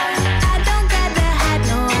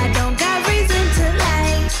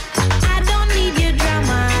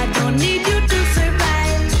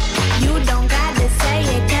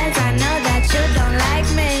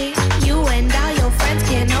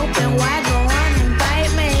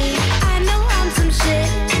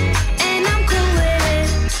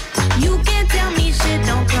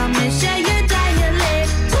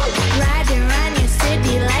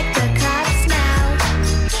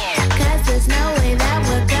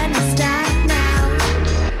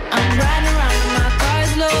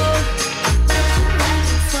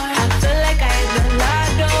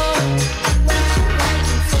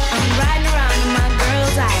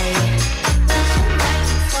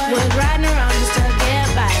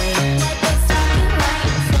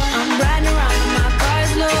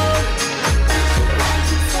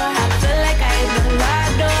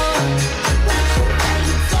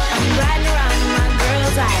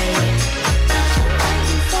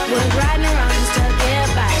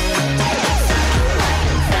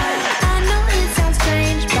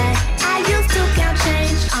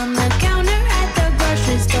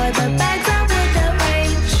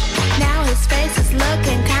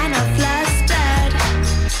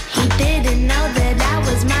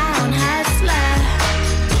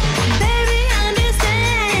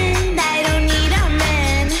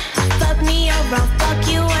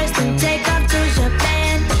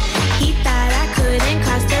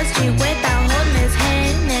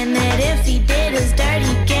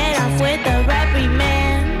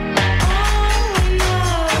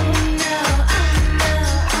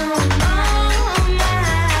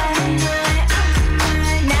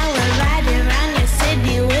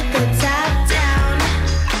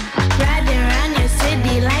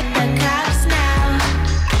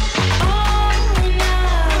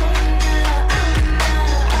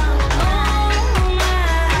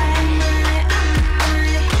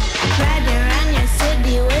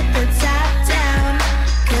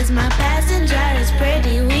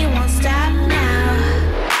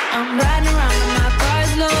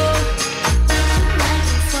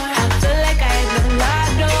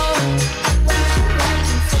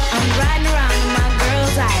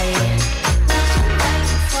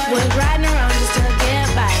 We're riding around just to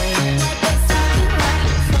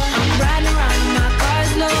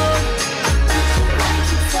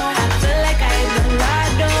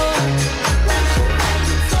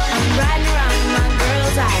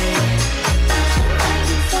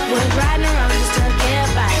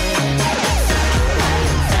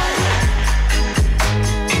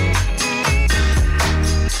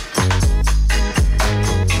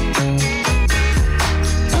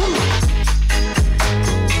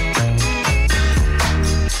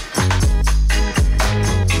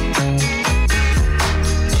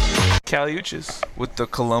Cali Uchis. With the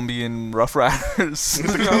Colombian Rough Riders. The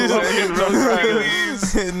Colombian Rough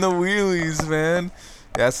Riders. In the wheelies, man.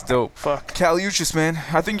 That's dope. Fuck. Cali Uchis, man.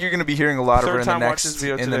 I think you're gonna be hearing a lot of her in the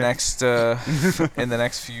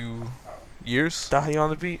next few years. Dahi on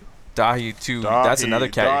the beat. Dahi too. That's another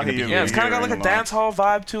cat you're gonna be hearing. Yeah, it's kind of got like a dance hall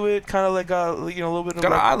vibe to it. Kind of like a a little bit of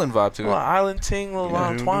got like an island vibe to it. A little island ting, a little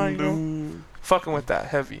Antoine, you know. Fucking with that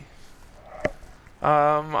heavy.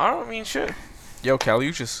 I don't mean shit. Yo, Cali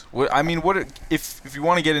Uchis. If you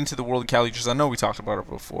want to get into the world of Cali Uchis, I know we talked about it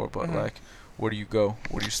before, but like, where do you go?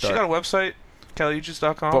 Where do you start? She got a website,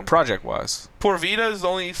 CaliUchis.com. But project-wise, Por Vida is the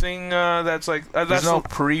only thing that's like. There's no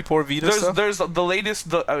pre-Por Vida stuff? There's the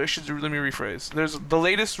latest. Let me rephrase. There's the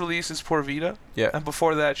latest release is Por Vida. Yeah. And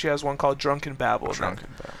before that, she has one called Drunken Babble.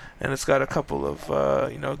 And it's got a couple of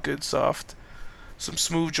good soft, some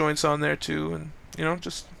smooth joints on there too, and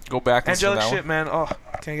just go back and angelic shit, man. Oh,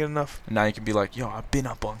 can't get enough. And now you can be like, yo, I've been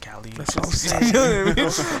up on Cali. That's what I'm saying. You know what I mean?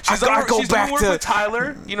 She's doing work with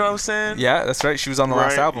Tyler. You know what I'm saying? Yeah, that's right. She was on the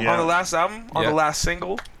last album. On the last album, on the last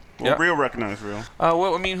single. Well, Real recognize Real. Well,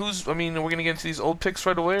 we're gonna get into these old picks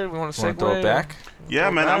right away. We want to segue. Throw it back.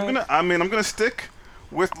 Yeah, man. I'm gonna stick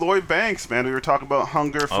with Lloyd Banks, man. We were talking about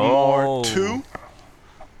Hunger for More 2,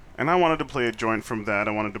 and I wanted to play a joint from that.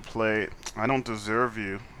 I wanted to play I Don't Deserve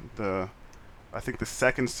You. I think the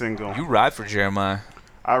second single. You ride for Jeremiah.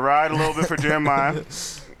 I ride a little bit for Jeremiah.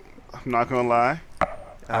 I'm not gonna lie.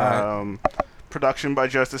 Production by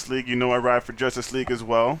Justice League. You know I ride for Justice League as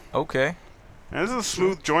well. Okay. And this is a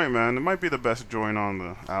smooth joint, man. It might be the best joint on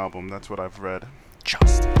the album. That's what I've read.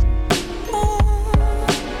 Just.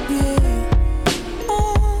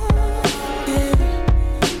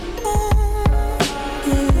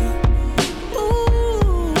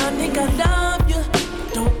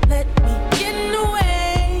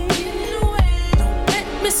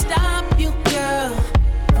 Stop you, girl,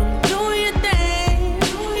 from doing your thing,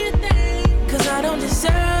 cause I don't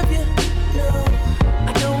deserve you, no,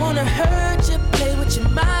 I don't wanna hurt you, play with your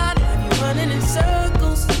mind, have you running in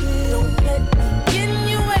circles, don't let me get in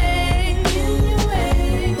your way,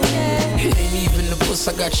 yeah. It ain't even the puss,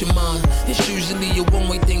 I got your mind. It's usually a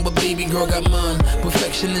one-way thing, but baby girl got mine.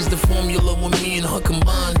 Perfection is the formula when me and her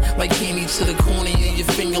combine. Like candy to the corner of your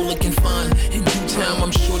finger looking fine. In due time,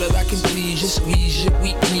 I'm sure that I can please you, squeeze you,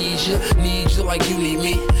 we need you like you need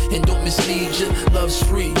me. And don't mislead you, love's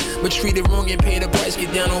free, but treat it wrong and pay the price,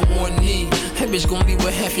 get down on one knee. That bitch gon' be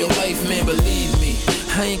with half your life, man, believe me.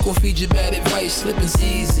 I ain't gon' feed you bad advice, slipping's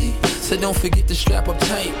easy, so don't forget to strap up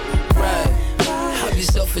tight, right? I'd be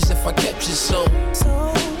selfish if I kept you so.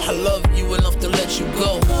 I love you enough to let you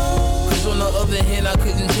go. Cause on the other hand, I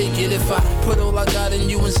couldn't take it if I put all I got in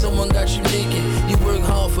you and someone got you naked. You work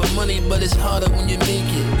hard for money, but it's harder when you make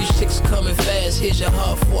it. These chicks coming fast, here's your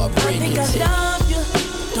heart before I break it. I think I love you,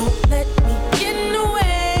 don't let me get in the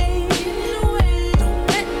way. Don't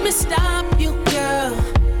let me stop you, girl,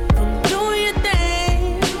 from doing your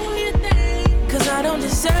thing. Cause I don't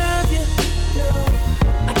deserve you, no,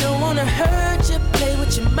 I don't wanna hurt you, play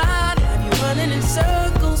with your mind, have you running in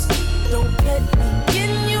circles. Don't let me get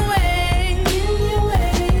in your way,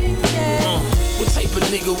 yeah. What type of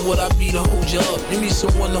nigga would I be to hold you up? You need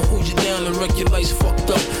someone to hold you down and wreck your life's fucked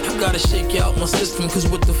up. I gotta shake you out my system, cause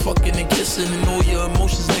with the fucking and kissing and all your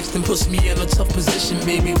emotions next and puts me in a tough position,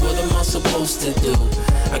 baby. What am I supposed to do?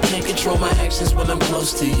 I can't control my actions when I'm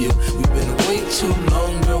close to you. We've been way too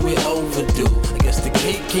long, girl, we're overdue. I guess the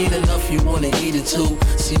cake ain't enough, you wanna eat it too.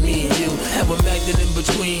 See me and you have a magnet in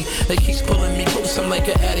between that keeps pulling me close. I'm like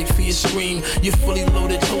an addict for your scream. You're fully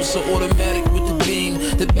loaded, toaster, automatic with the beam.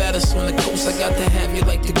 The baddest on the coast, I got to have you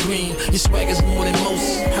like the green. Your swag is more than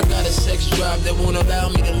most. I got a sex drive that won't allow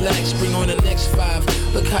me to lax. Bring on the next 5.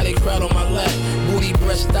 Look how they crowd on my lap. Booty,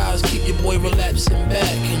 breast, thighs, keep your boy relapsing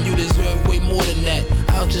back. And you deserve way more than that.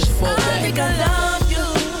 I'll just fall back. I think I love you.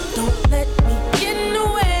 Don't let me get in the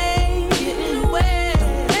way.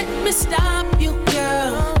 Don't let me stop you,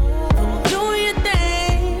 girl, from doing your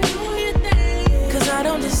thing. Cause I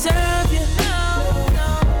don't deserve you.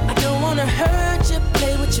 I don't wanna hurt you,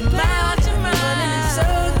 play with your mind, running in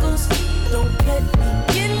circles. Don't let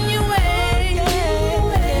me get in your way.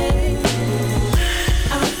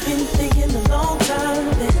 I've been thinking a long time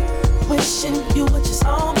that wishing you were just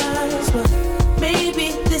all mine, but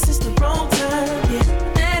maybe this is the wrong time, yeah,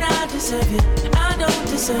 that I deserve you, I don't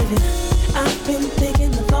deserve you. I've been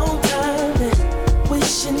thinking a long time that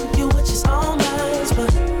wishing you were just all mine,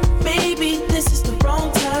 but maybe this is the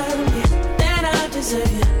wrong time, yeah, that I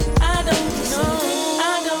deserve you, I don't deserve you,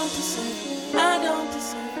 I don't deserve you, I don't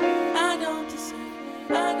deserve you, I don't deserve you, I don't deserve you,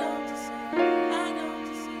 I don't deserve you, I don't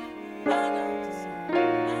deserve you, I don't deserve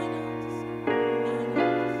you.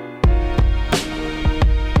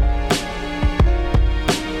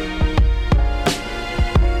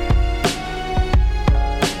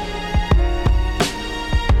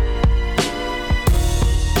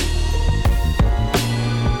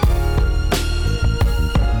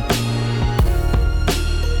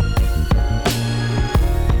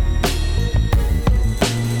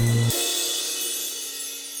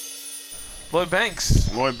 Lloyd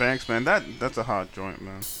Banks. Lloyd Banks, man. That's a hot joint,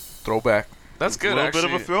 man. Throwback. That's good, A little actually.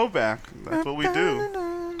 bit of a throwback. That's what we do.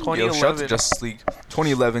 2011. Yo, shout out to Justice League.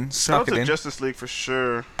 2011. Shout Snuck out it to in. Justice League for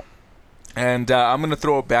sure. And I'm going to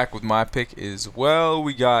throw it back with my pick as well.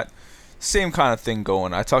 We got same kind of thing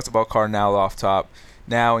going. I talked about Carnal off top.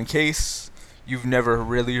 Now, in case you've never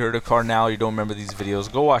really heard of Carnal, you don't remember these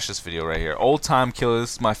videos, go watch this video right here. Old Time Killer,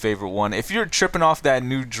 this is my favorite one. If you're tripping off that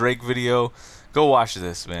new Drake video, go watch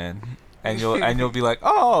this, man. And you'll be like,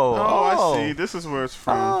 oh, I see. This is where it's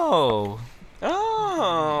from.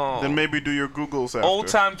 Oh. Then maybe do your Googles after. Old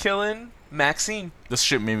Time Killing, Maxine. This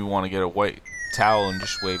shit made me want to get a white towel and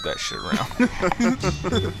just wave that shit around.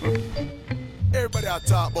 Everybody are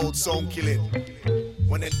talk about sound killing.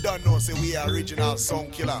 When they don't know, say we are original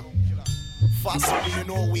sound killer. Fast, you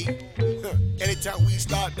know we. Anytime we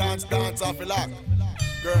start dance off a lot.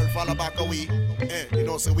 Girl, follow back away. You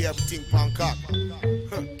know, say we have a thing pan cock.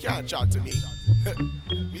 Can't chat to me.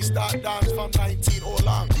 We start dance from 19 all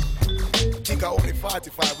long. Think I only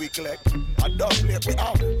 45 we collect. I double it we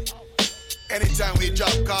out. Anytime we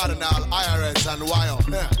drop Cardinal, IRS and Wire.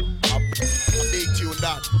 I big tune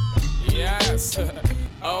that. Yes.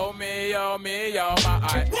 Oh me, oh my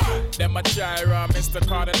eye. Them a gyra, Mr.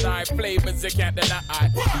 Cardinal. Flavors you can't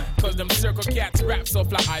deny. Cause them circle cats rap so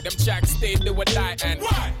fly. Them checks stay do or die and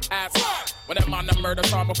ask. When them on the murder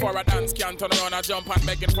song before I dance can't turn around and jump and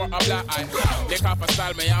begging for a black eye. Lick off a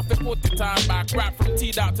style, me have to put the time back. Rap from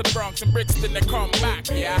T-Dot to the Bronx and Brixton, they come back.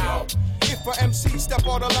 Yeah. If a MC step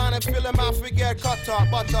on the line and fill him out, we get cut up,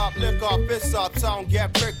 butt up, lick up, fist up, sound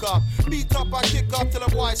get prick up. Beat up and kick up till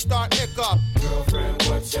the boys start hiccup. Girlfriend,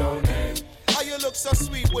 what's your name? How you look so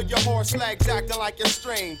sweet with your horse legs acting like you're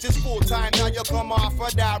strange. It's full time now you come off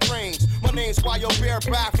of that range. My name's why you're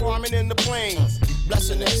bareback farming in the plains.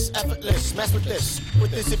 Blessing this, effortless, mess with this.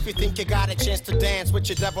 With this if you think you got a chance to dance with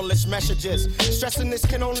your devilish messages. Stressing this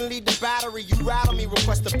can only lead to battery. You rattle me,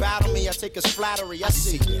 request to battle me. I take as flattery, I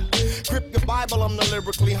see ya. Grip your Bible, I'm the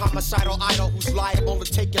lyrically homicidal idol who's liable to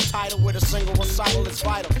take your title with a single recital. It's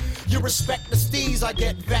vital. You respect the steez, I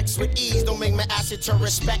get vexed with ease. Don't make me ask you to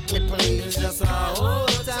respect me, please. It's just a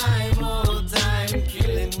old time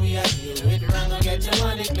killing. We are here with run, go get your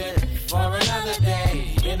money clear. For another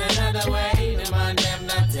day, in another way. Them on them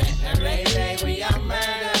not take the ray. We are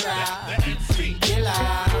murderer, killer.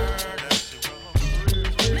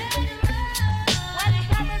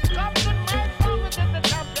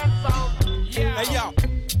 Hey yo,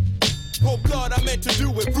 cold blood I meant to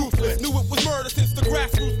do it ruthless. Knew it was murder since the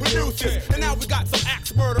grassroots produced it. And now we got some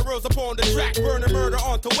axe murderers up on the track, burning murder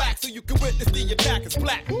onto wax so you can witness the attack is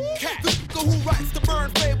black. The who writes the burn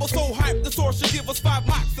fable so hype the source should give us 5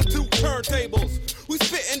 mics and 2 turntables. We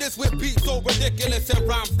spitting this with beats so ridiculous and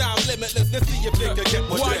rhyme style limitless. Let's see if they can get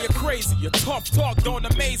what. Why you crazy? Your tough talk don't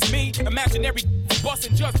amaze me. Imaginary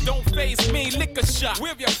bustin' just don't phase me. Lick a shot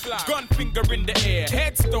with your fly, gun finger in the air.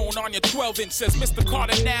 Headstone on your 12-inch says Mr.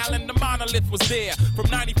 Cardinal and the monolith was there. From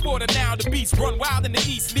 94 to now, the beats run wild in the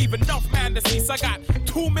east, leave enough man to cease. I got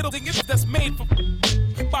 2 middle fingers that's made for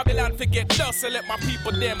Babylon. Forget dust and let my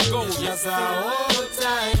people them go. It's just a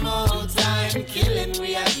old time killing.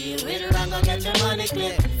 We are here with run, go get your money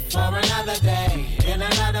clear. For another day, in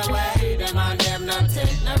another way. Them on them not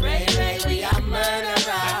take no ray. We are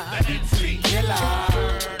murderer, killer.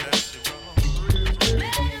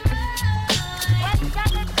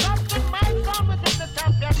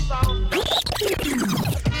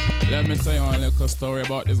 Let me tell you a little story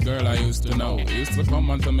about this girl I used to know. Used to come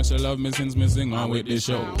and tell me she love me since me sing on with the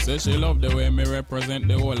show. Say she love the way me represent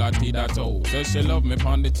the whole of T-Dato. Say she love me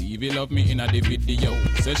on the TV, love me in the video.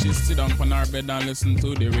 Say she sit down on her bed and listen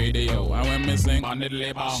to the radio. And when me sing on the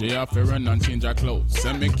label, she have to run and change her clothes.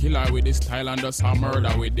 Say me kill her with the style and just her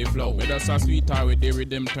murder with the flow. Me just a sweet her with the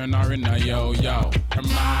rhythm, turn her in a yo.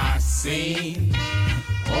 Maxine,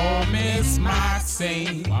 oh Miss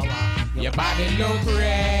Maxine, your body look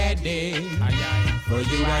ready. For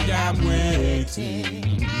you I am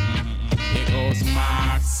waiting. It goes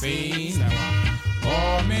Maxine,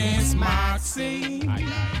 oh Miss Maxine,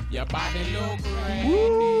 your body look ready.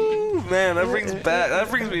 Woo, man, that brings me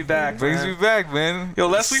back. Brings me back, man. Yo,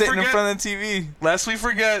 lest we sitting forget in front of the TV. Lest we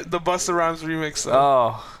forget the Busta Rhymes remix.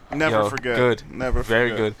 Never forget. Good. Never Very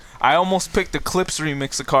forget. good. I almost picked the Clips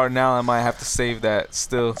remix of Cardinal. I might have to save that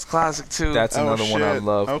still. It's classic too. That's another one I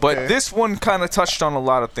love. Okay. But this one kind of touched on a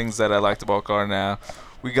lot of things that I liked about Cardinal.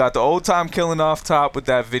 We got the Old Time Killing off top with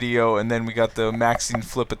that video, and then we got the Maxine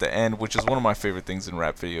flip at the end, which is one of my favorite things in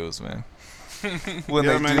rap videos, man. When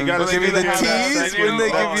Yeah, they man, you gotta give you the have that tease, second when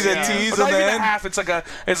they give you the Yeah. tease But on not the even a end. half. It's like a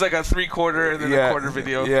 3/4 and then a quarter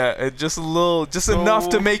video. Yeah, it just enough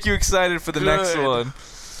to make you excited for the next good. one.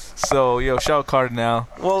 So, yo, shout out Cardinal.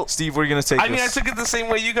 Well, Steve, where are you going to take I this? mean, I took it the same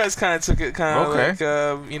way you guys kind of took it, Okay.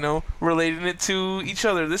 like, relating it to each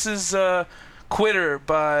other. This is Quitter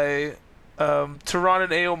by Tehran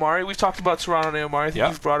and Aomari. We've talked about Tehran and Aomari. I think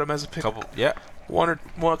you've brought him as a pick. A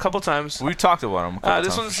couple times. We've talked about him.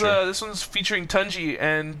 This one's featuring Tunji,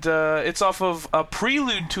 and it's off of a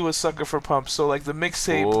prelude to A Sucker for Pumps, so like the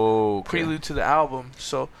mixtape prelude to the album.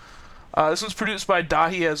 So this one's produced by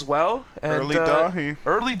Dahi as well. And, Early Dahi.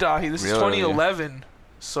 Early Dahi. This is 2011.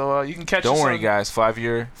 So you can catch. Don't us worry, on guys.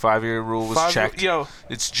 5-year rule was checked.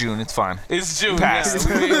 It's June. It's fine. It's June. Passed.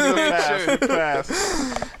 Yeah,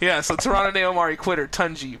 sure. Yeah. So Tehran and Aomari, Quitter,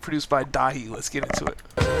 Tunji, produced by Dahi. Let's get into it.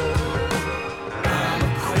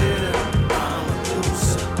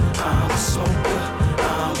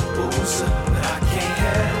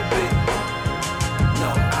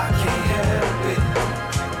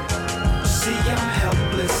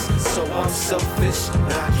 Selfish,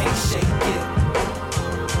 but I can't shake it.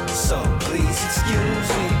 So please excuse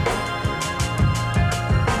me.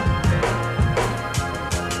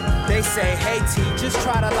 They say, hey T, just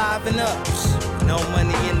try to liven up. No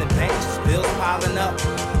money in the bank, just bills piling up.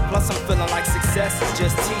 Plus I'm feeling like success is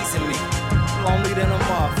just teasing me. Lonely than a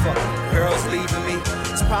motherfucker, girls leaving me.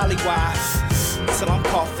 It's probably why till I'm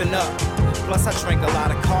coughing up. Plus I drink a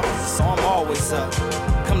lot of coffee, so I'm always up.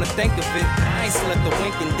 Come to think of it, I ain't slept a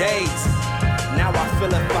wink in days. Now I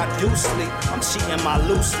feel if I do sleep, I'm cheating my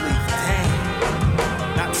loose leaf. Dang.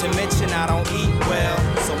 Not to mention I don't eat well,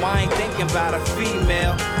 so I ain't thinking about a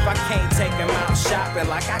female. If I can't take him out shopping,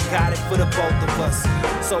 like I got it for the both of us.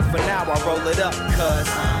 So for now I roll it up, cause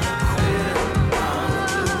I'm a quitter, I'm a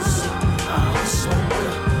loser, I'm a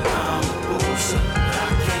smoker, I'm a boozer, but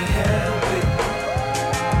I can't help it.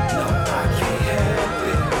 No, I can't help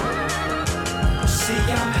it. See,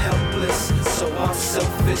 I'm helpless, so I'm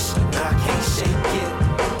selfish, but I can't shake it.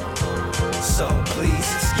 So please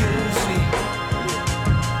excuse me.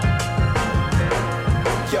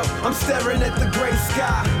 Yo, I'm staring at the gray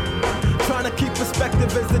sky, trying to keep perspective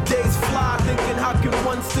as the days fly. Thinking how can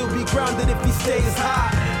one still be grounded if he stays high?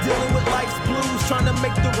 Dealing with life's blues, trying to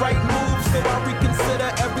make the right move. So I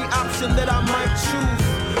reconsider every option that I might choose.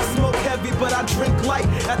 Smoke heavy, but I drink light.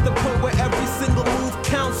 At the point where every single move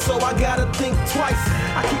counts, so I gotta think twice.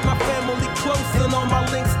 I keep my family close and all my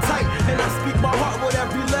links tight, and I speak my heart with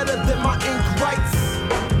every letter that my ink writes.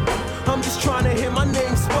 I'm just trying to hear my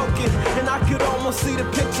name spoken, and I could almost see the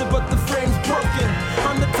picture, but the frame's broken.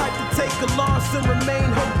 I'm the type to take a loss and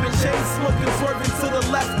remain hoping. Chain smoking, swerving to the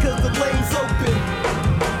left cause the lane's open.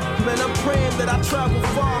 Man, I'm praying that I travel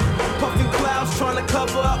far, puffing clouds trying to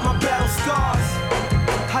cover up my battle scars.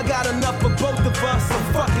 I got enough for both of us, so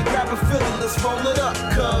fuck it, grab a Philly, let's roll it up,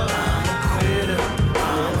 cuz I'm a quitter,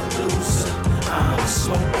 I'm a loser, I'm a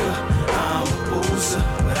smoker, I'm a boozer,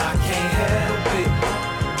 but I can't help it.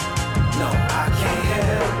 No, I can't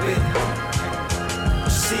help it.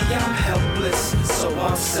 See, I'm helpless, so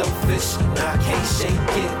I'm selfish, but I can't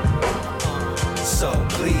shake it. So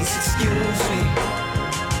please excuse me.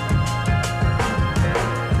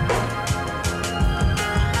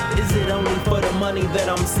 Is it only for the money that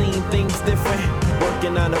I'm seeing things different?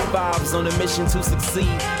 Working 9 to 5s on a mission to succeed.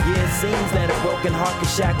 Yeah, it seems that a broken heart can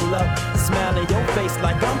shackle up. Smile in your face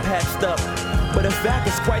like I'm patched up. But in fact,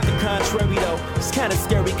 it's quite the contrary though. It's kinda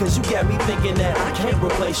scary cause you got me thinking that I can't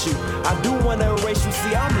replace you. I do wanna erase you,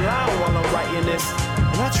 see I'm lying while I'm writing this.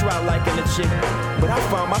 And I try liking a chick, but I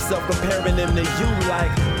find myself comparing them to you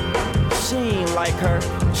like, she ain't like her,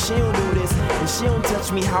 she don't do this, and she don't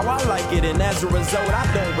touch me how I like it. And as a result, I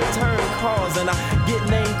don't return calls, and I get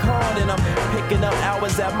name called, and I'm picking up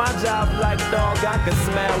hours at my job like dog. I can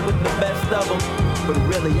smile with the best of them, but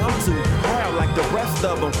really I'm too hard like the rest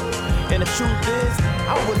of them. And the truth is,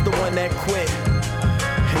 I was the one that quit,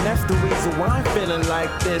 and that's the reason why I'm feeling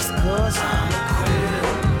like this. Cause I'm a quitter,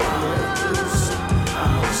 I'm a loser,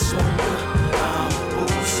 I'm a smoker, I'm a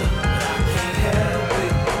boozer, but I can't help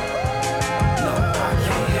it. No, I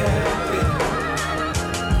can't help it.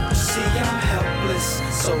 See, I'm helpless,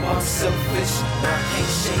 so I'm selfish, but I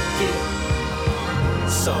can't shake it.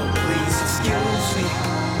 So please excuse me.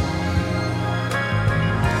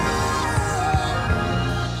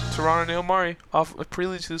 Tehran and Aomari off a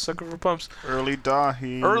prelude to The Sucker for Pumps. Early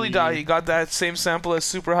Dahi. Early Dahi got that same sample as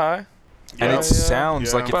Super High. And it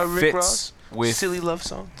sounds like By it Rick fits Ross. with Silly love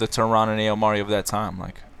song. the Tehran and Aomari of that time.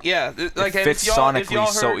 Like, Yeah, like it fits if sonically y'all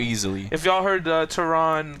so heard, easily. If y'all heard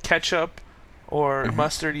Tehran Ketchup or Mhm.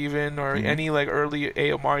 Mustard even or Mhm. any like early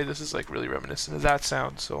Aomari, this is like really reminiscent of that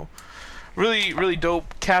sound. So really, really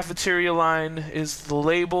dope. Cafeteria Line is the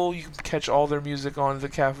label. You can catch all their music on the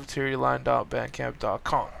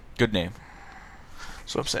cafeterialine.bandcamp.com. Good name.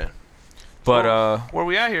 That's what I'm saying. But where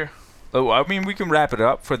we at here? Oh, I mean, we can wrap it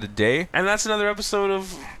up for the day. And that's another episode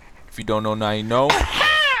of. If you don't know, now you know.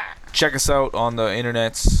 Check us out on the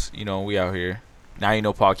internets. You know, we out here.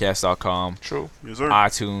 NowYouKnowPodcast.com. True. Yes, sir.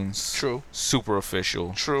 iTunes. True. Super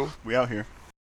official. True. We out here.